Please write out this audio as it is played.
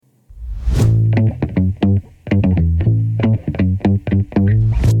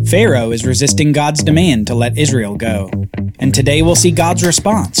Pharaoh is resisting God's demand to let Israel go, and today we'll see God's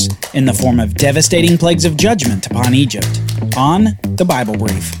response in the form of devastating plagues of judgment upon Egypt on the Bible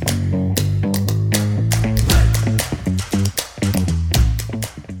Brief.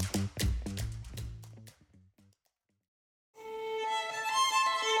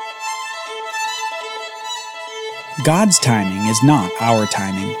 God's timing is not our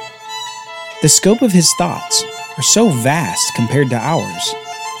timing. The scope of his thoughts are so vast compared to ours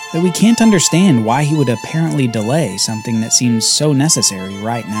that we can't understand why he would apparently delay something that seems so necessary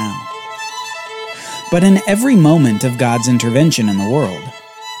right now. But in every moment of God's intervention in the world,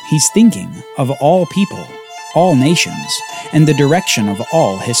 he's thinking of all people, all nations, and the direction of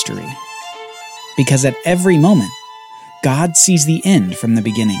all history. Because at every moment, God sees the end from the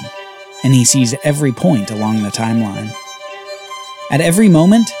beginning, and he sees every point along the timeline. At every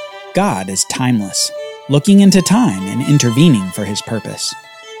moment, God is timeless, looking into time and intervening for his purpose.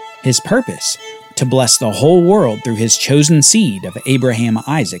 His purpose, to bless the whole world through his chosen seed of Abraham,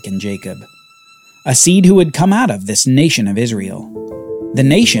 Isaac, and Jacob. A seed who would come out of this nation of Israel. The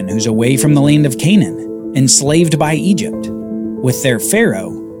nation who's away from the land of Canaan, enslaved by Egypt, with their Pharaoh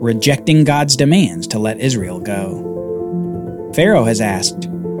rejecting God's demands to let Israel go. Pharaoh has asked,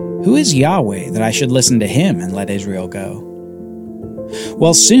 "Who is Yahweh that I should listen to him and let Israel go?"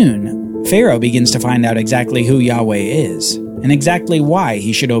 Well, soon, Pharaoh begins to find out exactly who Yahweh is, and exactly why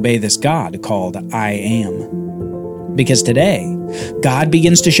he should obey this God called I Am. Because today, God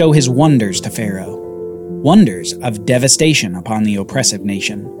begins to show his wonders to Pharaoh. Wonders of devastation upon the oppressive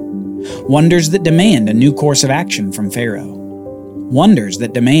nation. Wonders that demand a new course of action from Pharaoh. Wonders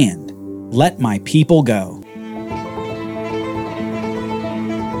that demand, "Let my people go."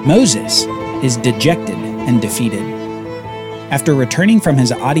 Moses is dejected and defeated. After returning from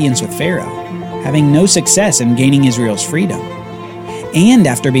his audience with Pharaoh, having no success in gaining Israel's freedom, and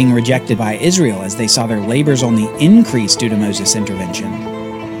after being rejected by Israel as they saw their labors only increase due to Moses' intervention,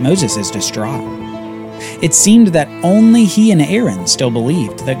 Moses is distraught. It seemed that only he and Aaron still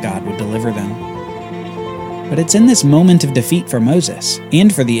believed that God would deliver them. But it's in this moment of defeat for Moses,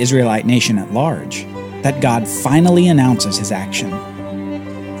 and for the Israelite nation at large, that God finally announces his action.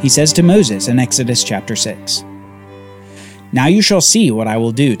 He says to Moses in Exodus chapter 6, "Now you shall see what I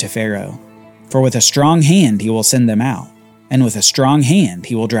will do to Pharaoh. For with a strong hand he will send them out, and with a strong hand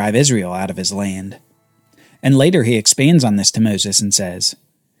he will drive Israel out of his land." And later he expands on this to Moses and says,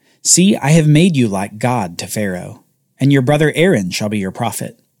 "See, I have made you like God to Pharaoh, and your brother Aaron shall be your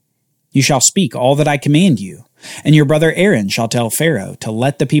prophet. You shall speak all that I command you, and your brother Aaron shall tell Pharaoh to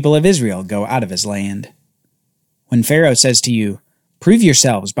let the people of Israel go out of his land. When Pharaoh says to you, 'Prove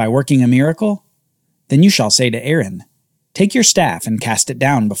yourselves by working a miracle,' then you shall say to Aaron, 'Take your staff and cast it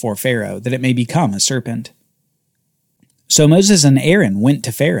down before Pharaoh, that it may become a serpent.'" So Moses and Aaron went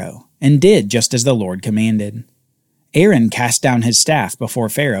to Pharaoh, and did just as the Lord commanded. Aaron cast down his staff before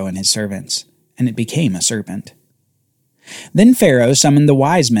Pharaoh and his servants, and it became a serpent. Then Pharaoh summoned the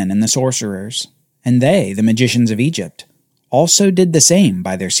wise men and the sorcerers, and they, the magicians of Egypt, also did the same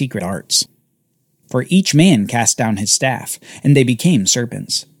by their secret arts. For each man cast down his staff, and they became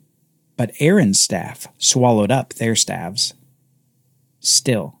serpents. But Aaron's staff swallowed up their staves.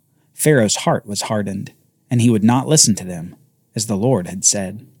 Still, Pharaoh's heart was hardened, and he would not listen to them, as the Lord had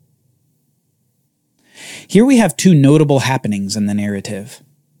said. Here we have two notable happenings in the narrative.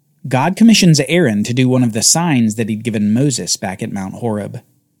 God commissions Aaron to do one of the signs that he'd given Moses back at Mount Horeb,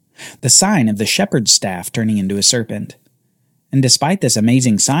 the sign of the shepherd's staff turning into a serpent. And despite this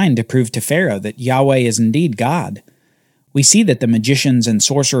amazing sign to prove to Pharaoh that Yahweh is indeed God, we see that the magicians and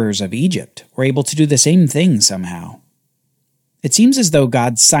sorcerers of Egypt were able to do the same thing somehow. It seems as though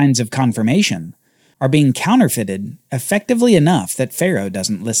God's signs of confirmation are being counterfeited effectively enough that Pharaoh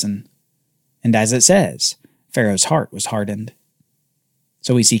doesn't listen. And as it says, Pharaoh's heart was hardened.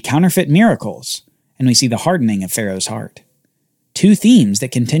 So we see counterfeit miracles, and we see the hardening of Pharaoh's heart. Two themes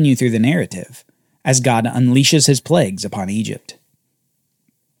that continue through the narrative, as God unleashes his plagues upon Egypt.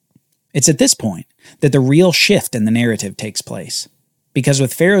 It's at this point that the real shift in the narrative takes place, because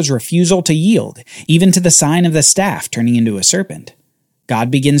with Pharaoh's refusal to yield, even to the sign of the staff turning into a serpent,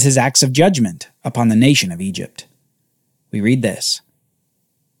 God begins his acts of judgment upon the nation of Egypt. We read this.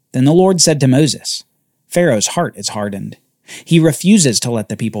 "Then the Lord said to Moses, 'Pharaoh's heart is hardened. He refuses to let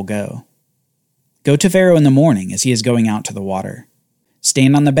the people go. Go to Pharaoh in the morning as he is going out to the water.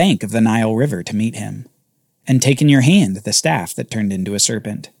 Stand on the bank of the Nile River to meet him, and take in your hand the staff that turned into a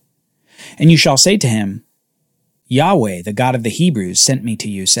serpent. And you shall say to him, Yahweh, the God of the Hebrews, sent me to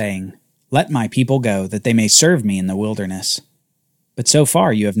you, saying, Let my people go, that they may serve me in the wilderness. But so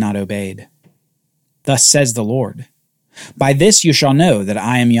far you have not obeyed. Thus says the Lord, By this you shall know that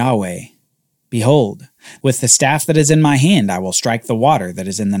I am Yahweh. Behold, with the staff that is in my hand I will strike the water that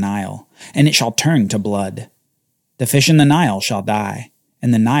is in the Nile, and it shall turn to blood. The fish in the Nile shall die,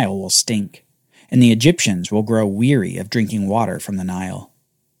 and the Nile will stink, and the Egyptians will grow weary of drinking water from the Nile.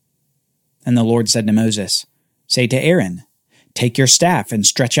 And the Lord said to Moses, Say to Aaron, Take your staff and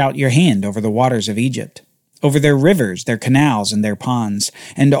stretch out your hand over the waters of Egypt, over their rivers, their canals, and their ponds,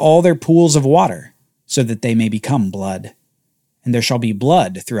 and all their pools of water, so that they may become blood. And there shall be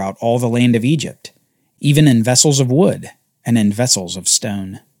blood throughout all the land of Egypt, even in vessels of wood and in vessels of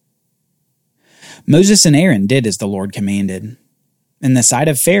stone. Moses and Aaron did as the Lord commanded. In the sight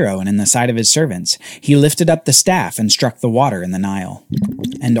of Pharaoh and in the sight of his servants, he lifted up the staff and struck the water in the Nile.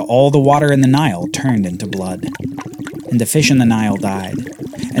 And all the water in the Nile turned into blood. And the fish in the Nile died.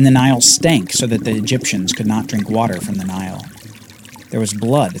 And the Nile stank so that the Egyptians could not drink water from the Nile. There was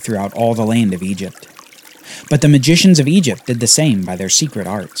blood throughout all the land of Egypt. But the magicians of Egypt did the same by their secret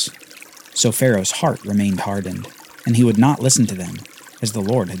arts. So Pharaoh's heart remained hardened, and he would not listen to them, as the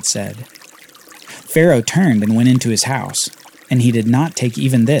Lord had said. Pharaoh turned and went into his house, and he did not take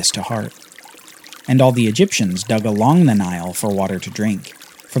even this to heart. And all the Egyptians dug along the Nile for water to drink,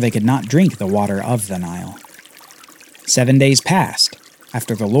 for they could not drink the water of the Nile. 7 days passed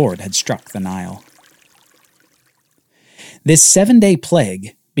after the Lord had struck the Nile. This 7-day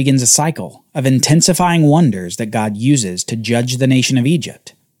plague begins a cycle of intensifying wonders that God uses to judge the nation of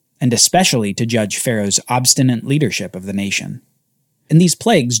Egypt, and especially to judge Pharaoh's obstinate leadership of the nation. And these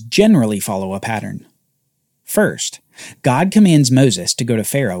plagues generally follow a pattern. First, God commands Moses to go to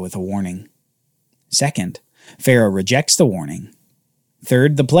Pharaoh with a warning. Second, Pharaoh rejects the warning.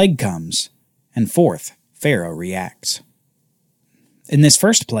 Third, the plague comes. And fourth, Pharaoh reacts. In this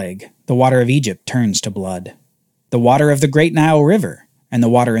first plague, the water of Egypt turns to blood. The water of the great Nile River, and the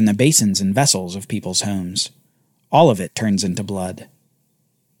water in the basins and vessels of people's homes. All of it turns into blood.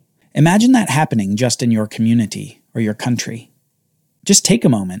 Imagine that happening just in your community or your country. Just take a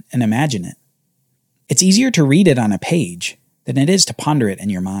moment and imagine it. It's easier to read it on a page than it is to ponder it in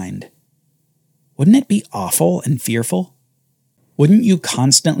your mind. Wouldn't it be awful and fearful? Wouldn't you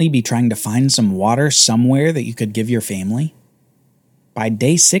constantly be trying to find some water somewhere that you could give your family? By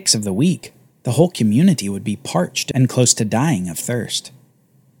day 6 of the week, the whole community would be parched and close to dying of thirst.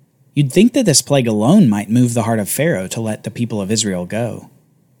 You'd think that this plague alone might move the heart of Pharaoh to let the people of Israel go.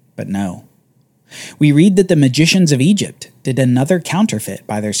 But no. We read that the magicians of Egypt did another counterfeit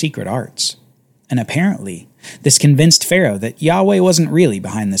by their secret arts. And apparently, this convinced Pharaoh that Yahweh wasn't really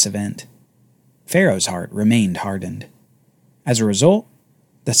behind this event. Pharaoh's heart remained hardened. As a result,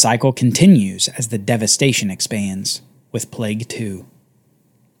 the cycle continues as the devastation expands, with plague 2.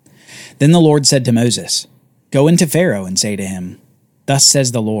 Then the Lord said to Moses, Go into Pharaoh and say to him, Thus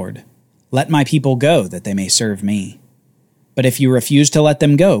says the Lord, Let my people go that they may serve me. But if you refuse to let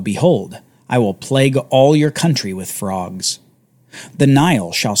them go, behold, I will plague all your country with frogs. The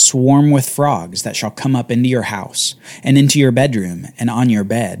Nile shall swarm with frogs that shall come up into your house, and into your bedroom, and on your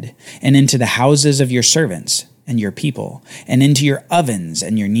bed, and into the houses of your servants and your people, and into your ovens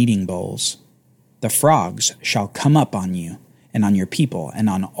and your kneading bowls. The frogs shall come up on you, and on your people, and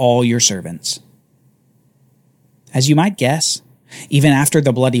on all your servants. As you might guess, even after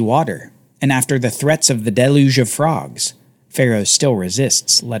the bloody water, and after the threats of the deluge of frogs, Pharaoh still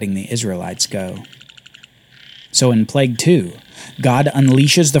resists letting the Israelites go. So in Plague 2, God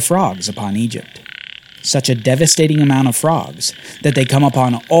unleashes the frogs upon Egypt. Such a devastating amount of frogs that they come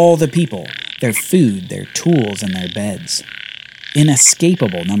upon all the people, their food, their tools, and their beds.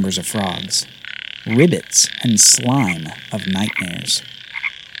 Inescapable numbers of frogs. Ribbits and slime of nightmares.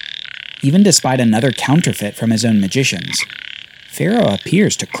 Even despite another counterfeit from his own magicians, Pharaoh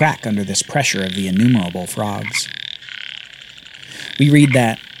appears to crack under this pressure of the innumerable frogs. We read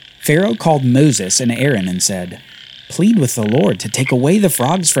that Pharaoh called Moses and Aaron and said, Plead with the Lord to take away the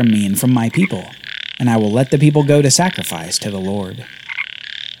frogs from me and from my people, and I will let the people go to sacrifice to the Lord.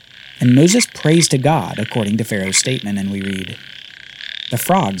 And Moses prays to God according to Pharaoh's statement, and we read, The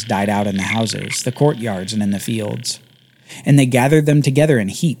frogs died out in the houses, the courtyards, and in the fields, and they gathered them together in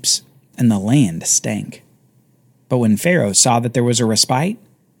heaps, and the land stank. But when Pharaoh saw that there was a respite,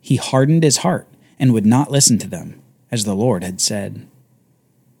 he hardened his heart and would not listen to them, as the Lord had said.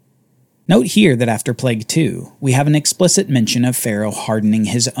 Note here that after Plague 2, we have an explicit mention of Pharaoh hardening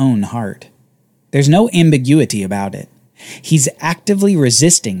his own heart. There's no ambiguity about it. He's actively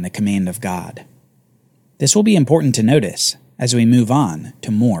resisting the command of God. This will be important to notice as we move on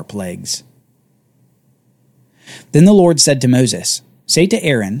to more plagues. Then the Lord said to Moses, Say to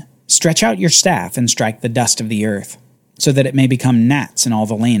Aaron, Stretch out your staff and strike the dust of the earth, so that it may become gnats in all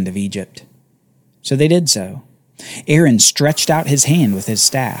the land of Egypt. So they did so. Aaron stretched out his hand with his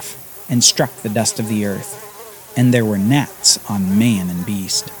staff and struck the dust of the earth, and there were gnats on man and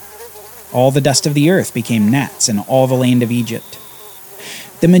beast. All the dust of the earth became gnats in all the land of Egypt.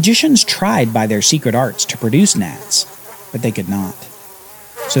 The magicians tried by their secret arts to produce gnats, but they could not.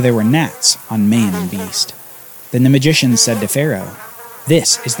 So there were gnats on man and beast. Then the magicians said to Pharaoh,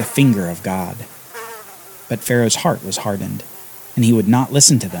 "This is the finger of God." But Pharaoh's heart was hardened, and he would not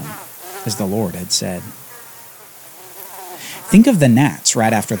listen to them, as the Lord had said. Think of the gnats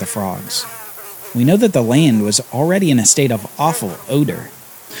right after the frogs. We know that the land was already in a state of awful odor.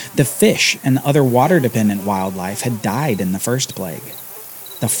 The fish and other water-dependent wildlife had died in the first plague.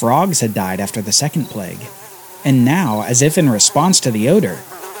 The frogs had died after the second plague. And now, as if in response to the odor,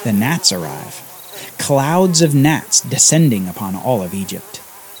 the gnats arrive. Clouds of gnats descending upon all of Egypt.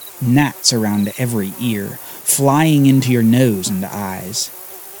 Gnats around every ear, flying into your nose and eyes,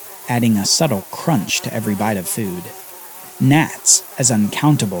 adding a subtle crunch to every bite of food. Gnats as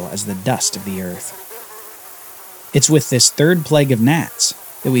uncountable as the dust of the earth. It's with this third plague of gnats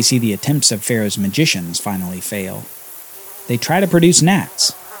that we see the attempts of Pharaoh's magicians finally fail. They try to produce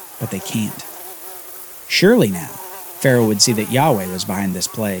gnats, but they can't. Surely now, Pharaoh would see that Yahweh was behind this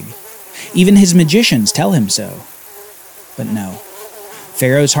plague. Even his magicians tell him so. But no,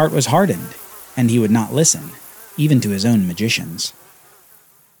 Pharaoh's heart was hardened, and he would not listen, even to his own magicians.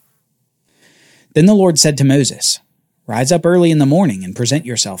 Then the Lord said to Moses, "Rise up early in the morning and present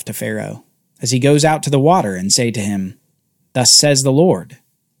yourself to Pharaoh, as he goes out to the water, and say to him, 'Thus says the Lord,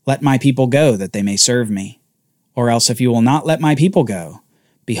 let my people go that they may serve me. Or else if you will not let my people go,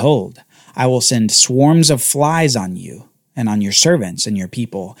 behold, I will send swarms of flies on you, and on your servants and your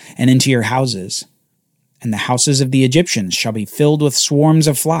people, and into your houses. And the houses of the Egyptians shall be filled with swarms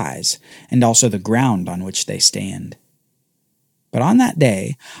of flies, and also the ground on which they stand. But on that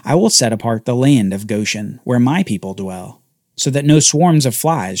day I will set apart the land of Goshen, where my people dwell, so that no swarms of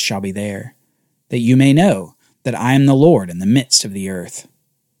flies shall be there, that you may know that I am the Lord in the midst of the earth.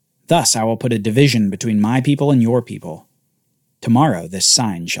 Thus I will put a division between my people and your people. Tomorrow this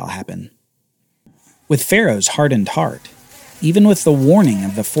sign shall happen." With Pharaoh's hardened heart, even with the warning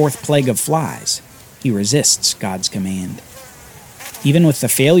of the fourth plague of flies, he resists God's command. Even with the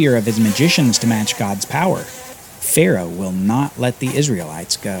failure of his magicians to match God's power, Pharaoh will not let the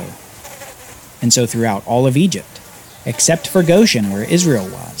Israelites go. And so throughout all of Egypt, except for Goshen where Israel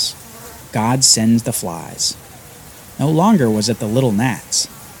was, God sends the flies. No longer was it the little gnats.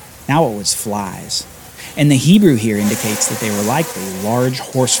 Now it was flies. And the Hebrew here indicates that they were likely large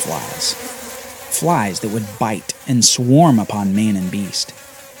horse flies. Flies that would bite and swarm upon man and beast.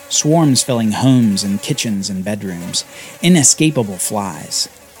 Swarms filling homes and kitchens and bedrooms. Inescapable flies.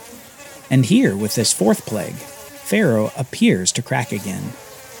 And here, with this fourth plague, Pharaoh appears to crack again.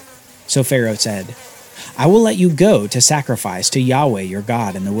 So Pharaoh said, "I will let you go to sacrifice to Yahweh your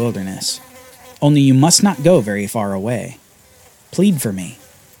God in the wilderness. Only you must not go very far away. Plead for me."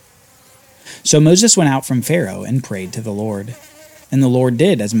 So Moses went out from Pharaoh and prayed to the Lord. And the Lord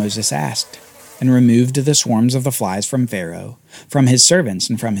did as Moses asked, and removed the swarms of the flies from Pharaoh, from his servants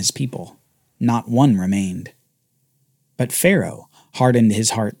and from his people. Not one remained. But Pharaoh hardened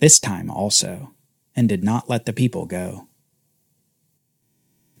his heart this time also, and did not let the people go.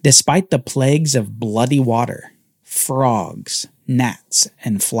 Despite the plagues of bloody water, frogs, gnats,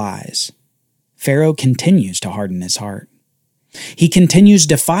 and flies, Pharaoh continues to harden his heart. He continues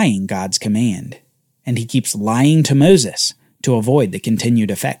defying God's command, and he keeps lying to Moses to avoid the continued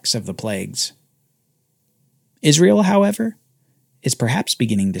effects of the plagues. Israel, however, is perhaps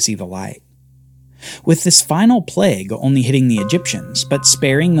beginning to see the light. With this final plague only hitting the Egyptians, but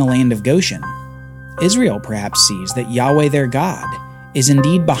sparing the land of Goshen, Israel perhaps sees that Yahweh their God is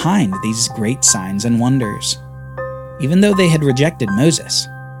indeed behind these great signs and wonders. Even though they had rejected Moses,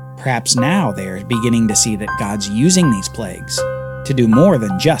 perhaps now they are beginning to see that God's using these plagues to do more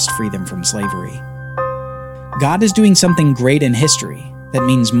than just free them from slavery. God is doing something great in history that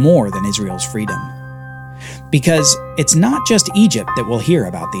means more than Israel's freedom. Because it's not just Egypt that will hear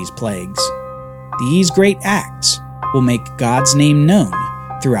about these plagues. These great acts will make God's name known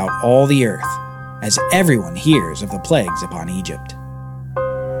throughout all the earth, as everyone hears of the plagues upon Egypt.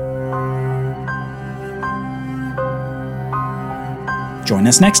 Join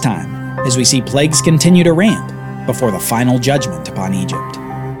us next time as we see plagues continue to ramp before the final judgment upon Egypt.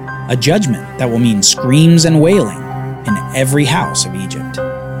 A judgment that will mean screams and wailing in every house of Egypt.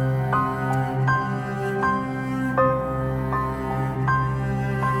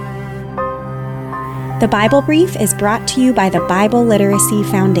 The Bible Brief is brought to you by the Bible Literacy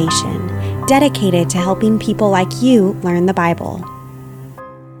Foundation, dedicated to helping people like you learn the Bible.